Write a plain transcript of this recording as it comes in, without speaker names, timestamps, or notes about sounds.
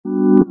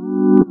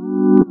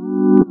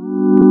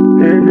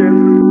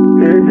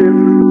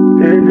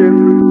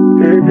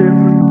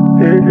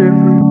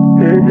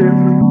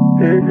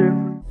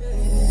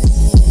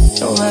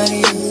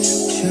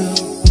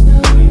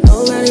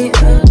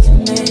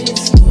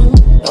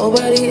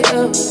Nobody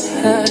else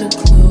had a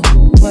clue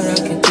what I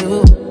could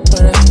do,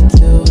 what I could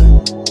do.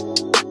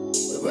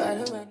 We're right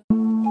around.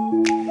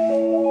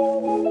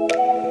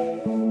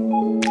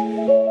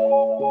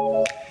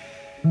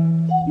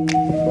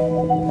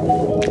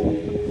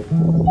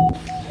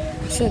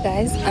 So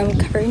guys, I'm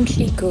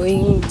currently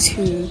going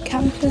to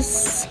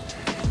campus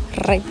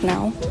right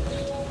now.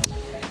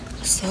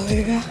 So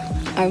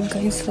I'm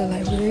going to the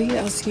library.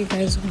 I'll see you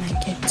guys when I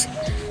get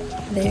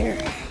there.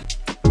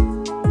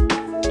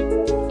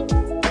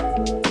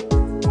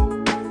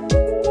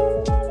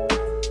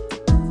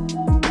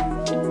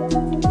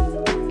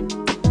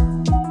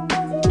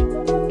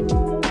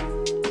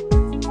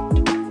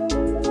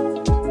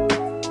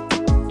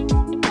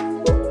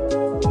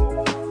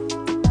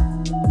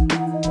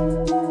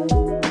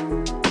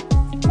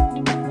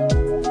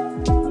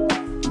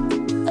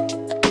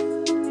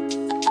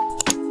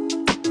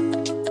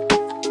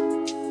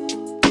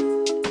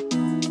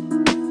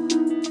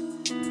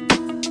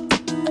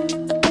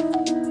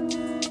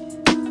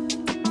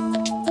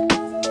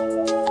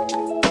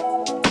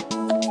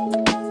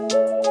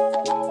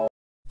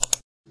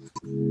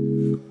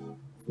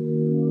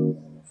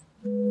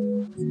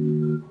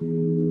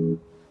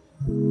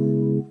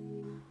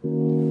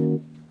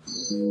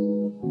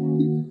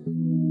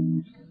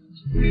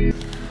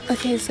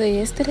 Okay, so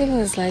yesterday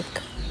was like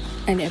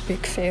an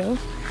epic fail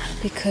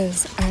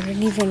because I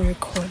didn't even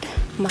record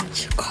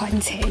much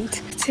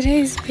content.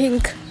 Today is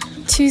Pink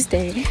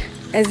Tuesday,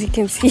 as you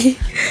can see.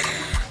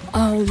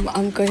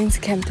 I'm going to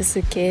campus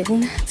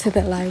again to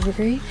the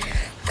library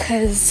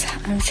because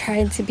I'm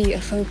trying to be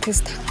a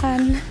focused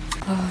fan.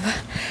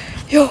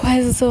 Yo, why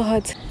is it so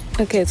hot?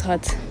 Okay, it's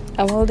hot.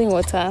 I'm holding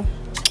water.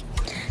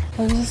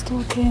 I'm just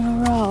walking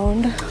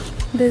around.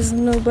 There's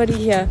nobody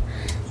here.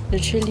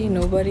 Literally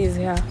nobody is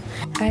here.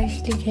 I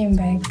actually came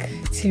back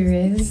to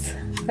Riz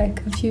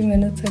like a few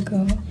minutes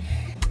ago.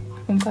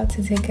 I'm about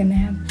to take a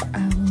nap.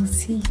 I will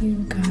see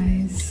you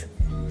guys.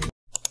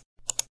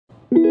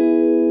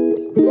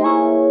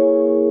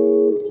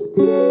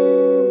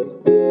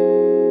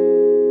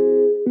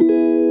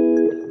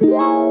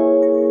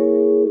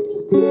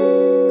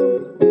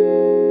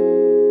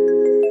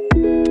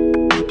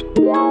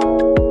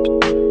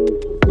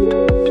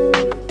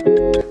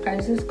 I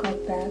just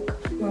got back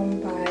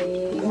from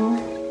buying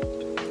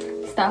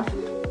stuff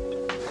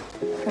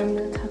from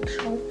the tuck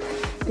shop.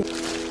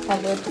 I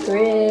bought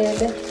bread,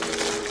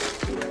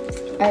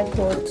 I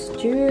bought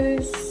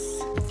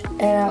juice,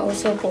 and I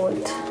also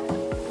bought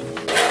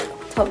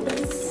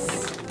toppers.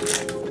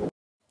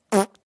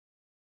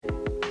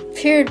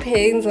 Period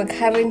pains are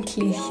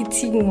currently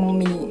hitting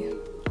me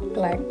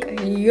like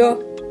yo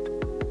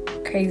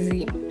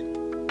crazy.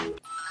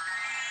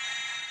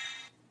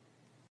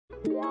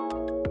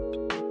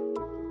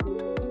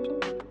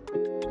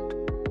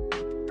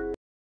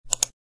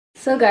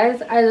 So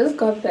guys, I just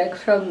got back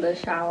from the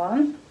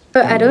shower.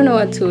 But I don't know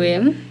what to wear.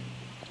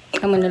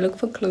 I'm gonna look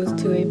for clothes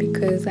to wear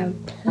because I'm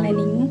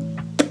planning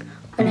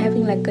on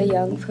having like a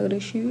young photo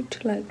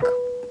shoot, like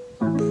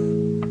a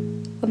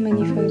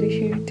mini photo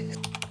shoot.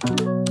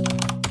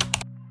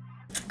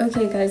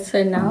 Okay guys,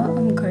 so now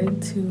I'm going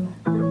to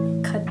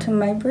cut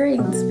my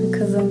braids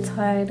because I'm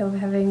tired of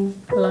having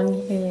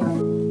long hair.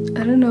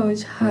 I don't know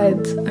which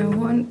height I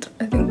want.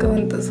 I think I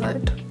want this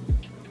height.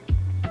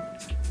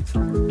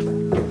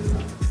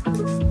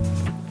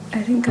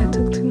 I think I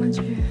took too much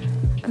hair.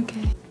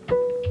 Okay.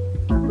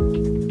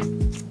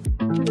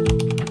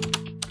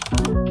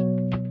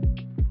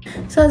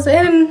 So I was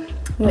in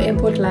the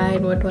airport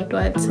line, what,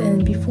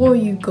 and before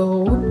you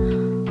go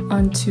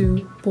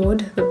onto board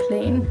the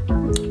plane,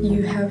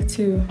 you have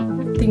to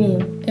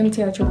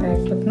empty out your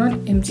bag, but not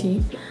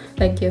empty.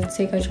 Like you have to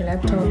take out your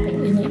laptop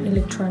and any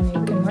electronic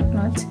and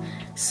whatnot.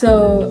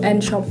 So,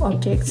 and shop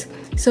objects.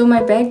 So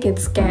my bag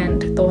gets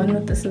scanned, the one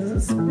with the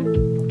scissors.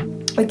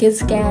 It gets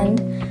scanned,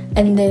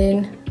 and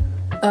then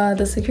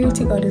the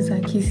security guard is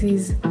like, he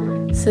sees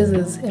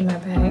scissors in my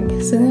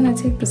bag. So then I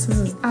take the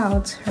scissors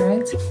out,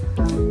 right?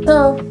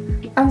 So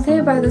I'm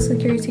there by the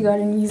security guard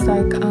and he's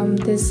like,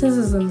 there's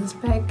scissors in this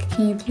bag,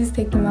 can you please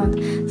take them out?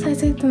 So I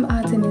take them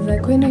out and he's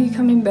like, when are you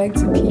coming back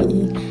to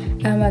PE?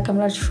 And I'm like, I'm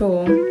not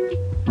sure.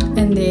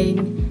 And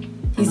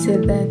then he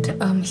said that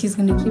he's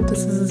gonna keep the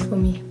scissors for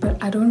me,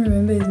 but I don't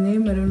remember his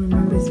name, I don't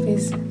remember his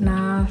face,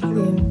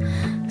 nothing.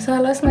 So I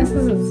lost my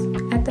scissors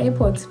at the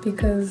airport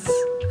because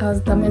I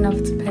was dumb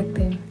enough to pack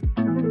them.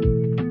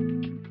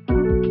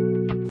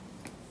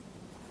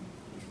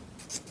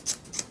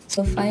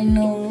 The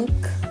final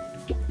look.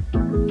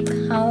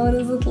 How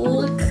does it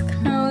look?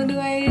 How do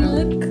I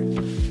look?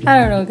 I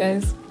don't know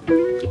guys.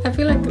 I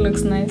feel like it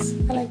looks nice.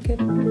 I like it.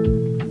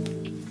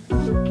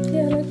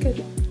 Yeah, I like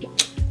it.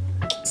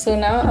 So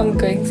now I'm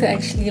going to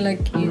actually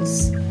like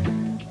use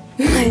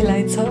my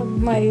lighter,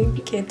 my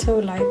ghetto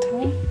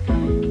lighter,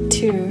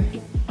 to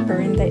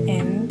burn the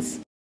ends.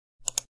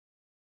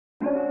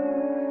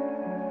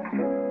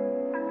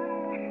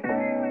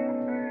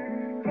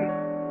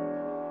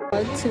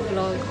 To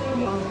vlog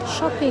while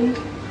shopping.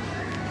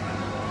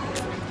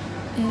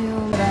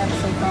 That's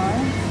so far.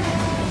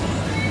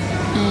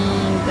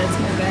 And that's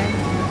my bag.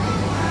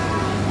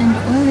 And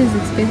oil is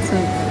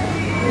expensive.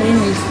 But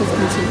anyways, let's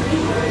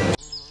continue.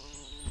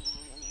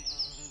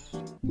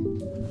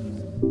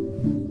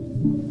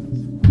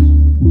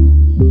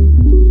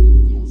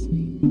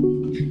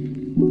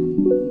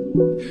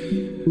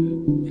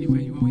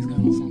 Anyway, you always got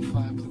on some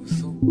fly blue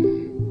suit.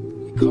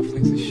 Your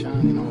cufflinks are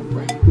shining all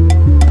bright.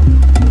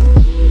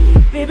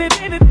 Baby,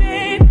 baby,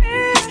 baby,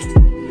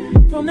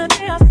 from the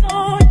day I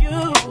saw you,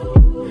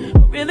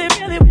 I really,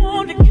 really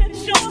want to catch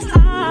your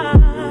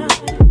eye.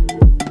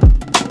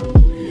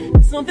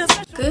 Something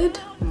special. Good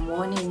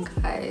morning,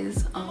 guys.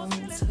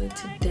 So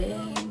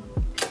today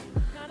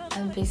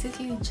I'm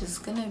basically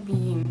just gonna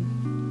be,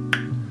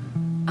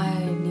 I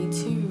need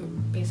to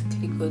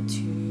basically go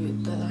to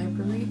the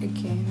library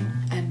again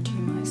and do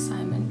my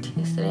assignment.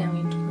 Yesterday I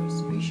went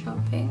grocery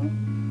shopping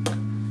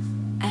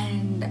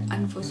and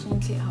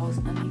unfortunately I was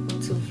unable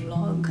to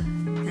vlog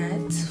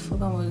that for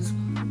the most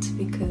part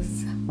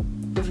because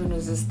everyone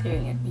was just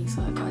staring at me,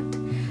 so I got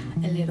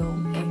a little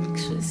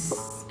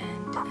anxious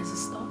and I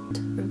just stopped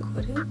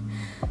recording.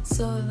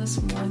 So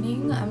this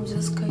morning I'm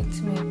just going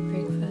to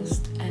make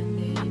breakfast and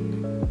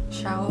then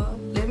shower.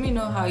 Let me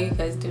know how you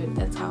guys do it.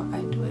 That's how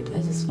I do it.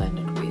 I just find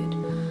it weird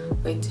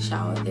going to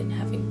shower then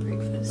having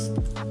breakfast.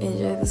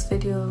 Enjoy this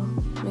video.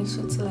 Make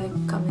sure to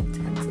like, comment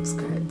and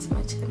subscribe to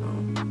my channel.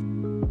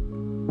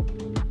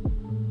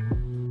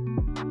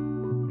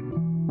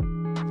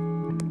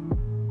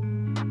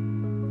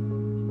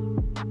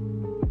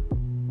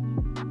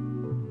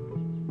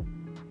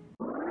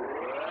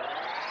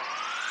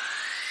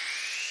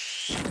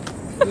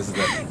 This is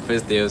the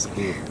first day of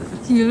school.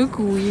 You look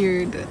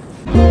weird.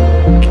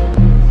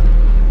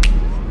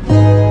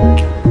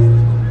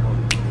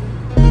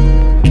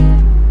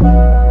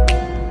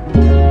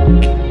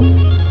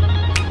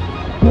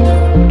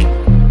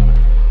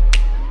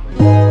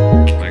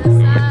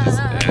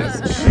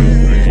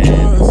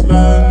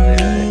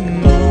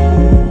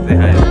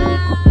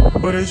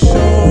 But it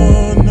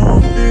sure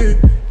no fit.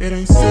 It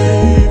ain't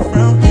safe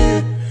round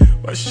here,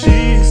 but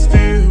she's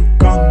still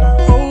gonna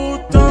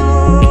hold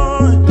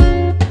on.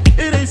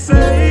 It ain't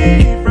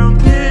safe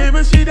round here,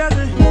 but she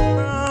doesn't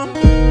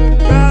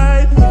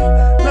right.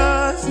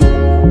 Lost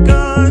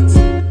guns,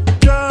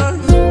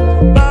 drugs,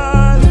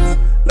 violence.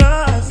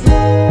 Lost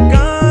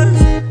guns,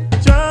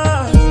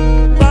 drugs,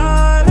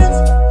 violence.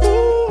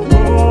 Ooh,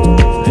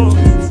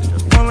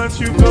 I'll let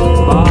you go.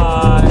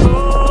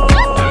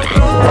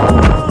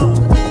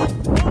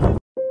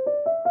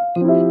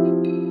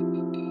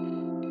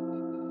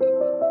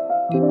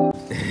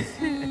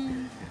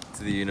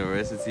 To the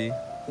university.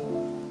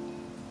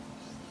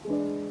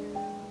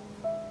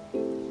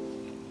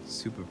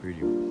 Super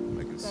pretty.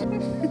 Like it's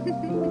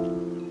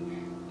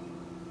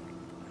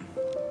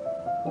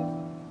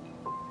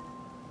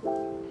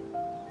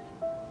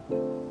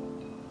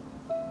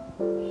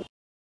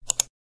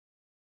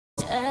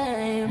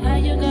Hey, how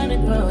you gonna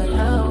throw it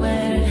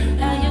away?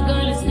 How you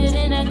gonna sit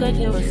and act like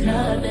it was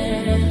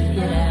nothing?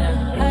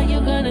 Yeah, how you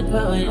gonna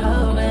throw it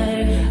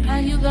away? How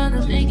you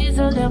gonna think it's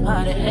so damn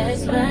hard to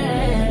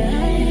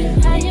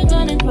explain? How you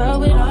gonna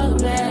throw it all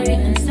away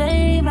and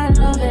say my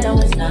love that I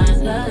was not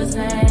the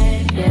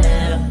same?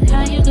 Yeah,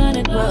 how you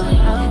gonna throw it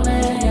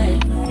away?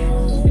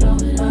 Throw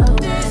it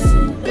away,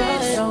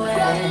 throw it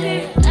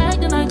away.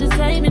 Acting like the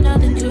same and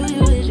nothing to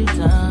you is your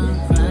tongue.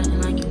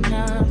 Fronting like you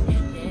numb.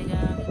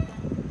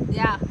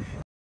 Yeah.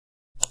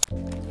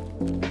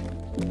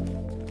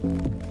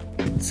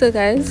 So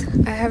guys,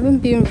 I haven't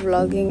been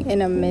vlogging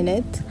in a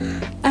minute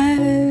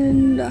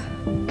and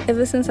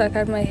ever since I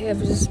cut my hair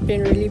I've just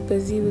been really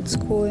busy with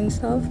school and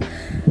stuff.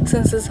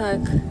 Since it's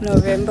like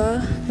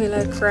November, we're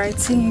like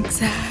writing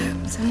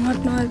exams and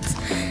whatnot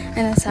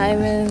and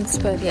assignments,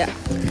 but yeah,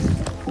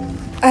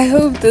 I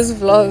hope this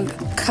vlog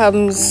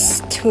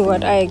comes to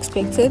what I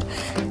expected,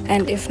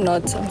 and if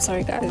not, I'm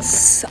sorry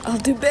guys, I'll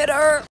do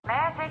better. May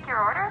I take your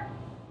order?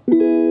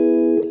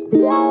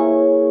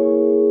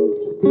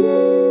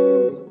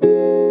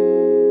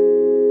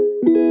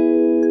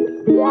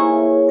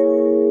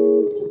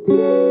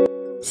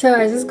 So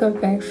I just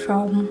got back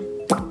from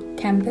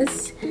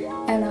campus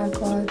and I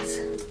got,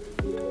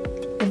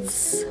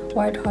 it's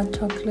white hot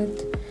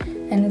chocolate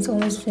and it's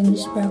almost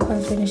finished, but I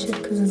can't finish it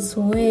because it's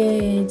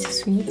way too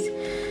sweet.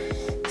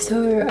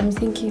 So I'm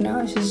thinking now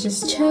I should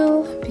just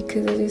chill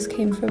because I just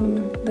came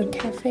from the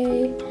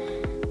cafe,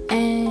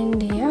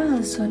 and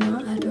yeah, so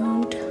now I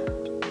don't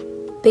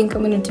think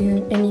I'm gonna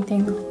do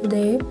anything all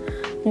day.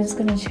 I'm just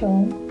gonna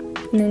chill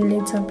and then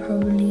later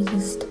probably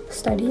just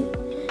study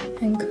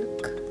and cook.